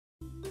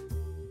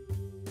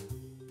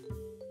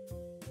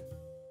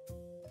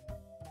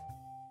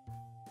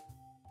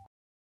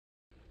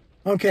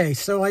Okay,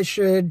 so I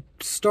should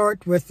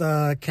start with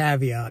a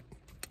caveat.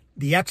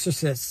 The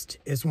Exorcist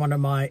is one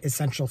of my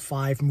essential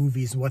 5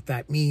 movies. What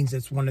that means,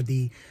 it's one of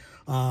the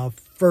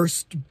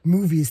first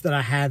movies that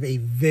I have a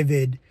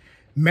vivid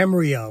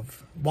memory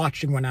of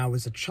watching when I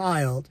was a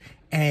child.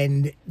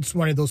 And it's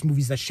one of those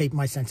movies that shaped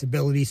my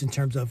sensibilities in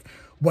terms of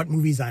what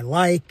movies I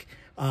like,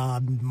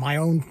 my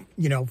own,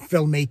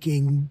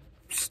 filmmaking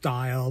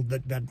style,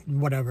 that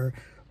whatever.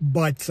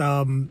 But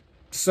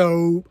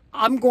so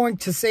I'm going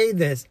to say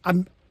this.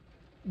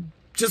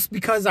 Just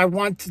because I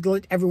want to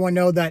let everyone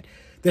know that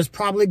there's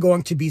probably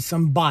going to be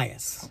some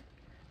bias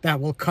that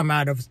will come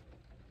out of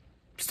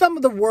some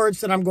of the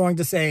words that I'm going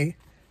to say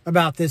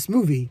about this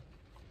movie,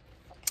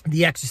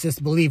 The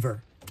Exorcist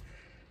Believer.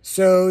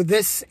 So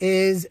this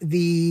is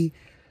the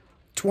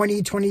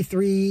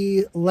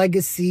 2023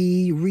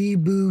 legacy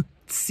reboot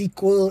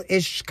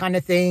sequel-ish kind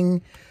of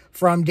thing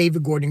from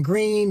David Gordon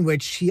Green,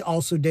 which he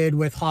also did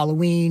with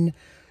Halloween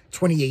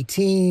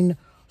 2018,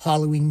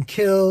 Halloween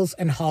Kills,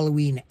 and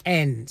Halloween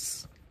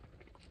Ends.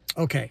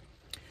 Okay.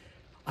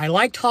 I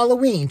liked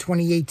Halloween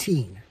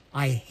 2018.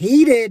 I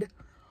hated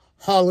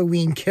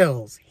Halloween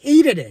Kills.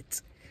 Hated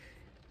it.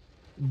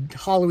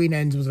 Halloween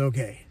Ends was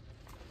okay.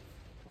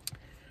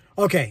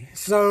 Okay,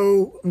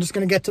 so I'm just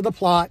going to get to the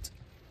plot.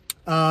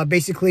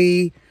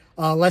 Basically,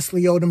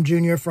 Leslie Odom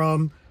Jr.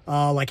 from,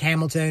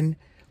 Hamilton.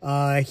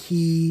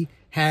 He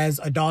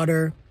has a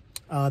daughter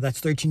that's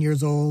 13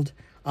 years old.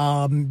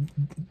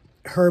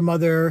 Her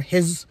mother,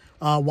 his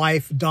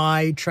wife,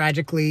 died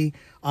tragically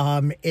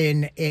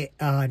in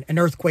an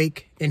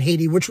earthquake in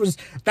Haiti,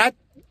 that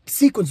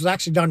sequence was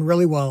actually done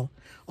really well.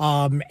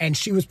 And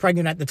she was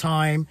pregnant at the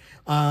time.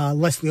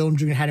 Leslie Odom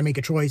Jr. had to make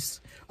a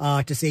choice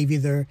to save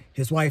either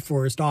his wife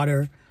or his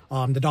daughter.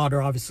 The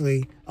daughter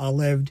obviously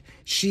lived.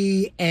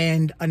 She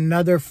and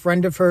another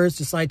friend of hers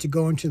decided to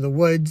go into the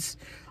woods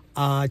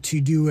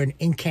to do an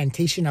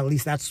incantation. At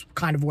least that's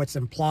kind of what's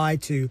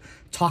implied, to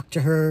talk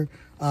to her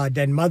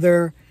dead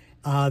mother.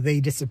 They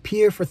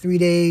disappear for 3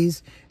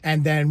 days,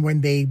 and then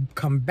when they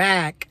come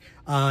back,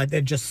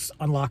 that just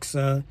unlocks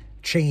a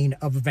chain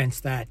of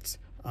events that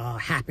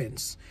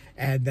happens.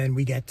 And then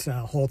we get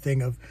a whole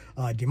thing of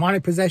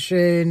demonic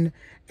possession,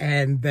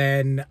 and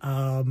then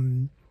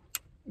Ellen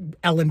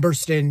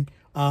Burstyn.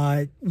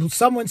 A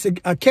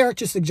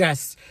character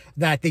suggests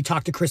that they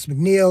talk to Chris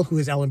McNeil, who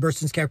is Ellen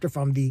Burstyn's character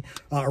from the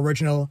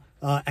original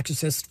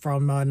Exorcist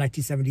from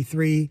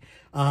 1973,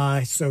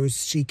 so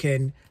she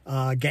can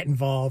get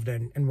involved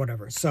and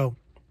whatever. So,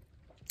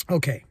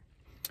 okay.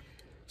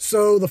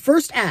 So the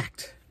first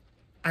act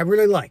I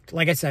really liked.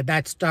 Like I said,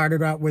 that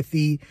started out with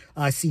the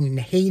scene in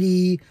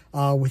Haiti,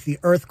 with the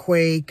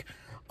earthquake,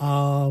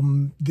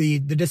 the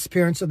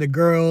disappearance of the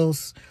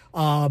girls,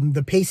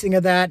 the pacing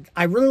of that.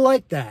 I really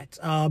liked that.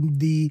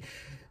 The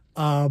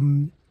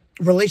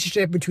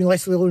relationship between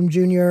Leslie Odom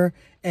Jr.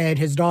 and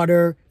his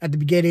daughter at the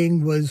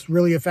beginning was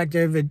really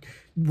effective. It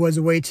was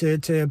a way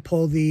to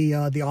pull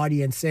the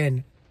audience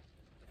in.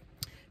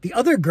 The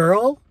other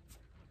girl,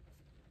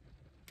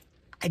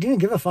 I didn't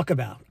give a fuck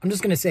about. I'm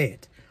just going to say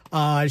it.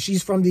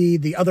 She's from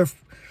the other,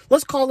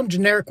 let's call them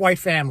generic white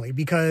family,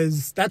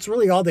 because that's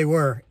really all they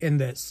were in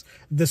this.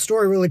 The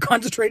story really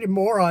concentrated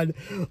more on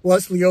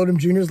Leslie Odom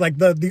Jr.'s, like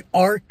the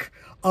arc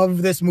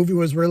of this movie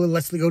was really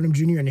Leslie Odom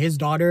Jr. and his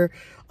daughter.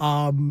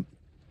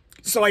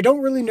 So I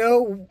don't really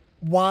know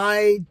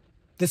why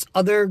this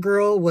other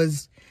girl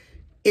was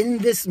in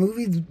this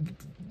movie.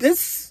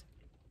 This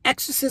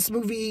Exorcist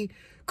movie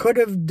could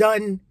have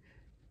done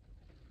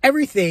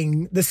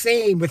everything the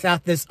same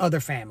without this other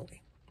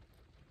family.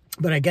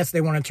 But I guess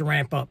they wanted to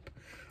ramp up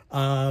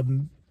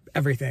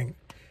everything.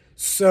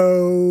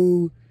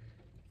 So,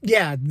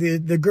 yeah,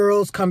 the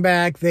girls come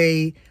back.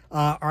 They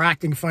are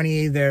acting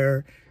funny.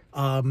 They're,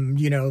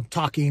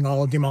 talking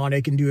all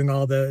demonic and doing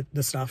all the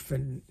stuff.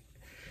 And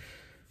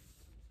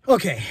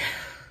okay,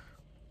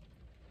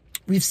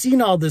 we've seen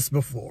all this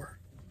before.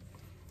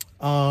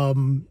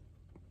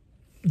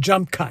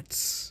 Jump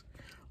cuts.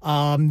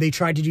 They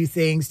tried to do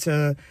things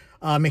to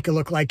make it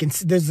look like,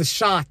 there's a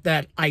shot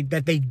that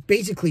they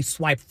basically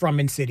swiped from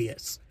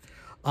Insidious.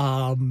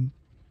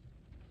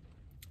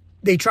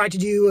 They tried to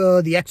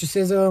do the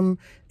exorcism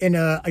in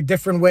a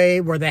different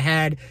way, where they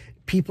had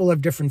people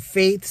of different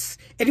faiths,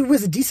 and it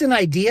was a decent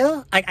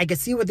idea. I could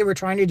see what they were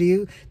trying to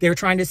do. They were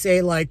trying to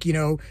say,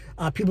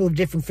 people of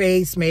different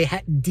faiths may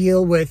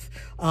deal with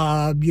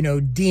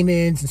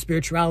demons and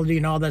spirituality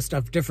and all that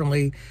stuff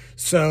differently,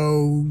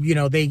 so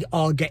they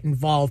all get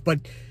involved.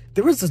 But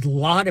there was a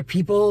lot of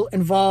people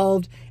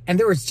involved, and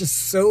there was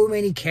just so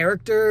many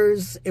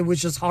characters. It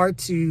was just hard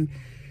to...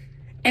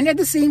 And at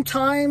the same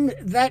time,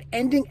 that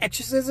ending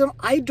exorcism,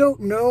 I don't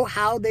know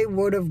how they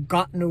would have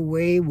gotten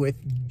away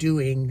with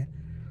doing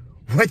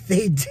what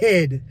they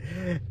did.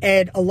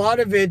 And a lot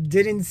of it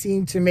didn't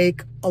seem to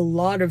make a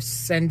lot of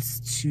sense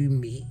to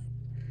me.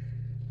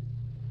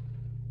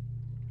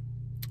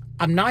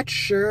 I'm not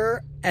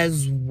sure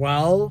as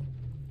well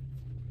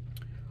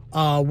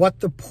what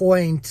the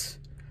point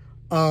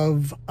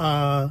of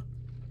a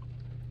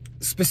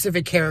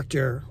specific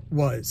character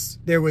was.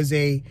 There was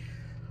a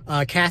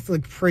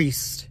Catholic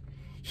priest.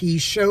 He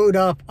showed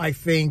up, I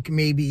think,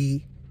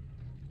 maybe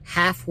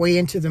halfway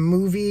into the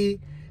movie.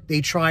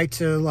 They tried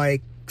to,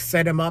 like,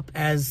 set him up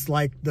as,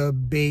 like, the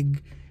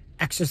big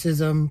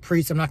exorcism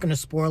priest. I'm not going to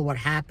spoil what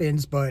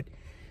happens, but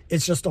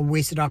it's just a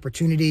wasted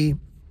opportunity.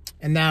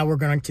 And now we're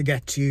going to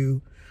get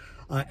to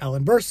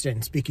Ellen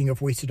Burstyn. Speaking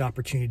of wasted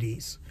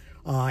opportunities,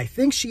 I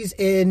think she's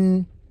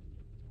in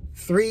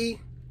 3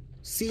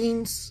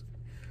 scenes.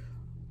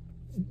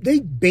 They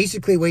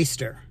basically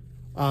waste her.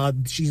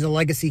 She's a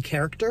legacy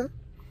character.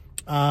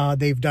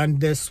 They've done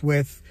this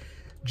with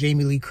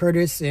Jamie Lee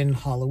Curtis in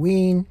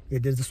Halloween. They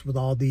did this with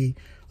all the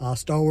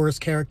Star Wars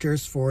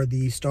characters for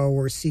the Star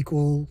Wars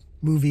sequel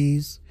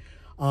movies.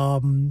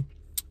 And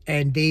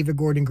David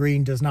Gordon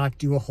Green does not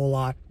do a whole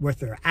lot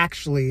with her.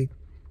 Actually,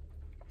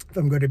 if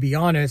I'm going to be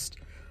honest,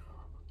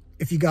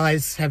 if you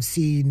guys have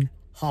seen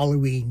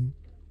Halloween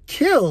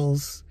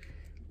Kills,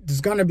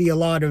 there's going to be a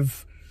lot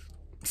of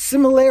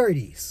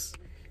similarities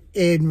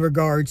in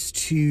regards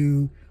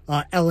to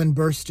Ellen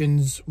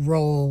Burstyn's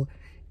role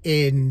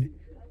in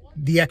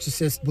The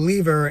Exorcist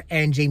Believer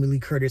and Jamie Lee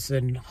Curtis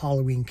in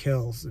Halloween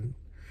Kills. And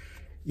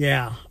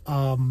yeah,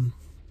 I'm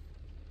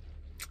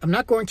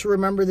not going to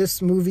remember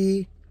this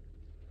movie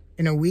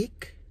in a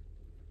week.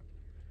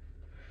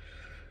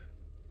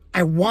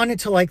 I wanted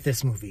to like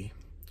this movie.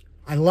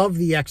 I love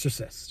The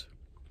Exorcist.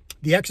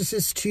 The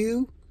Exorcist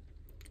 2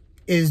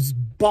 is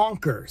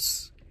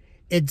bonkers.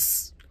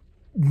 It's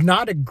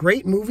not a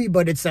great movie,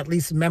 but it's at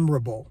least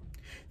memorable.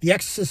 The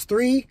Exorcist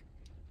 3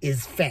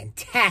 is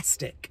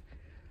fantastic.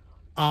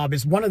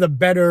 It's one of the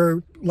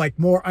better, like,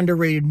 more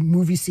underrated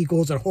movie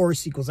sequels or horror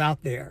sequels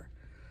out there.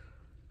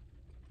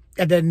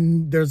 And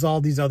then there's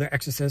all these other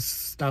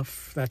Exorcist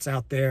stuff that's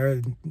out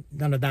there.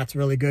 None of that's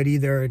really good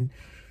either. And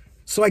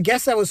so I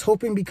guess I was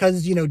hoping,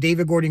 because, you know,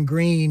 David Gordon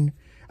Green,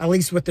 at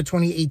least with the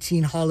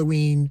 2018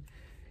 Halloween,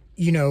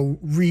 you know,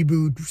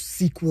 reboot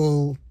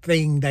sequel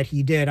thing that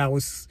he did, I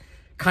was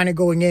kind of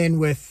going in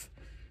with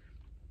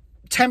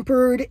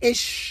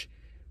tempered-ish,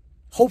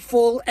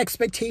 hopeful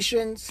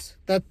expectations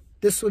that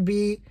this would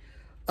be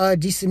a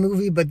decent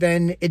movie, but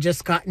then it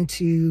just got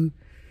into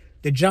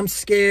the jump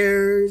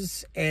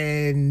scares,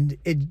 and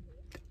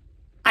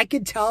I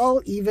could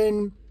tell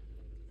even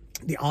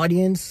the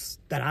audience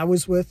that I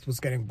was with was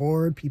getting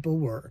bored. People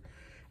were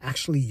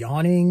actually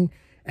yawning,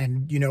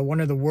 and, you know, one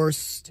of the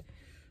worst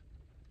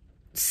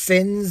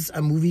sins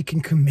a movie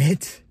can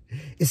commit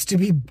is to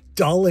be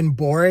dull and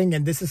boring,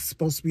 and this is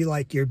supposed to be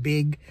like your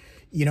big,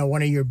 you know,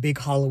 one of your big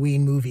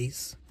Halloween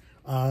movies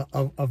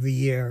of the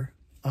year.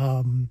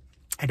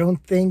 I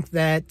don't think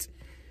that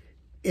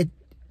it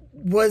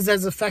was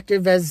as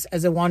effective as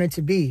it wanted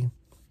to be,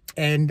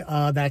 and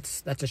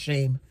that's a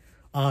shame,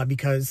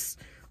 because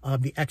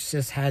The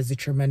Exorcist has a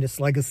tremendous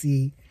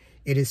legacy.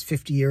 It is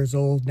 50 years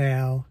old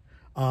now.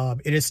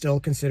 It is still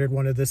considered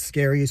one of the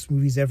scariest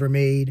movies ever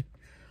made.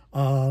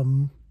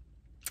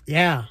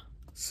 Yeah,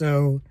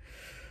 so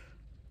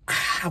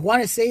I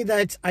want to say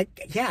that I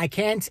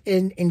can't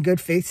in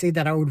good faith say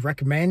that I would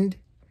recommend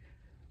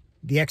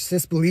The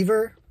Exorcist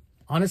Believer,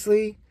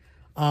 honestly.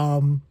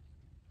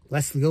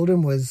 Leslie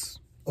Odom was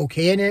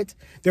okay in it.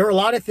 There were a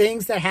lot of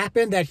things that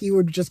happened that he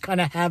would just kind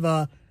of have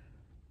a,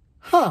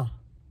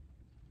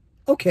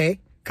 okay,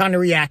 kind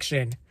of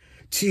reaction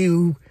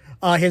to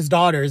his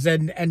daughters.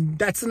 And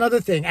that's another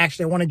thing,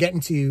 actually, I want to get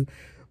into.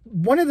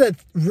 One of the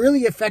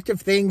really effective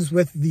things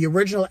with the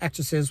original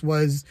Exorcist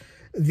was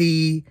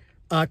the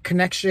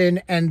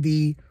connection and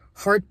the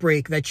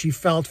heartbreak that you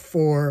felt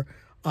for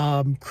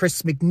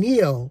Chris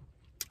McNeil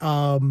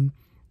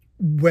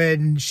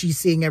when she's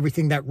seeing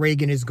everything that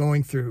Reagan is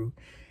going through.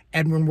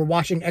 And when we're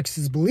watching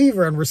Exorcist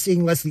Believer and we're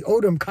seeing Leslie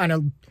Odom kind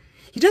of,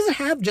 he doesn't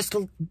have just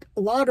a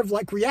lot of,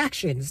 like,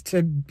 reactions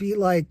to be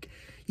like,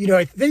 you know,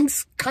 I think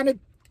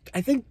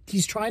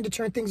he's trying to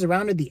turn things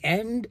around at the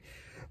end.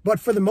 But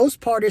for the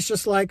most part, it's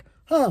just like,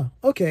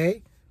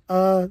 okay,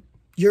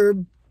 you're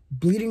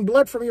bleeding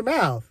blood from your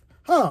mouth.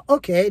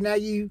 Okay, now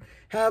you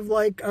have,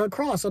 like, a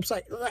cross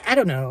upside. I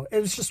don't know. It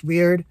was just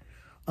weird.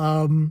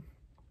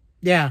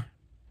 Yeah,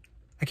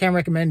 I can't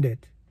recommend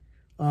it.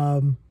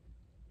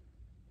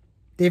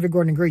 David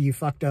Gordon Green, you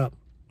fucked up.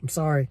 I'm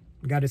sorry.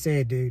 I got to say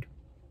it, dude.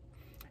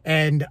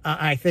 And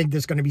I think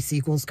there's going to be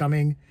sequels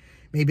coming,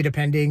 maybe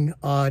depending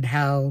on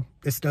how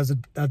this does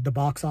at the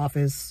box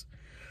office.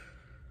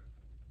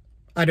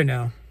 I don't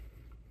know.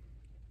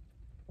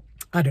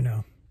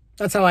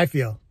 That's how I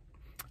feel.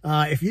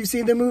 If you've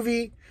seen the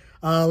movie,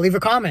 leave a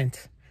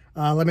comment.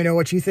 Let me know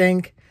what you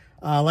think.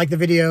 Like the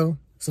video,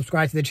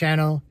 subscribe to the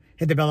channel,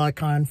 hit the bell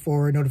icon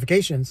for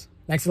notifications.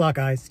 Thanks a lot,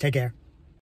 guys. Take care.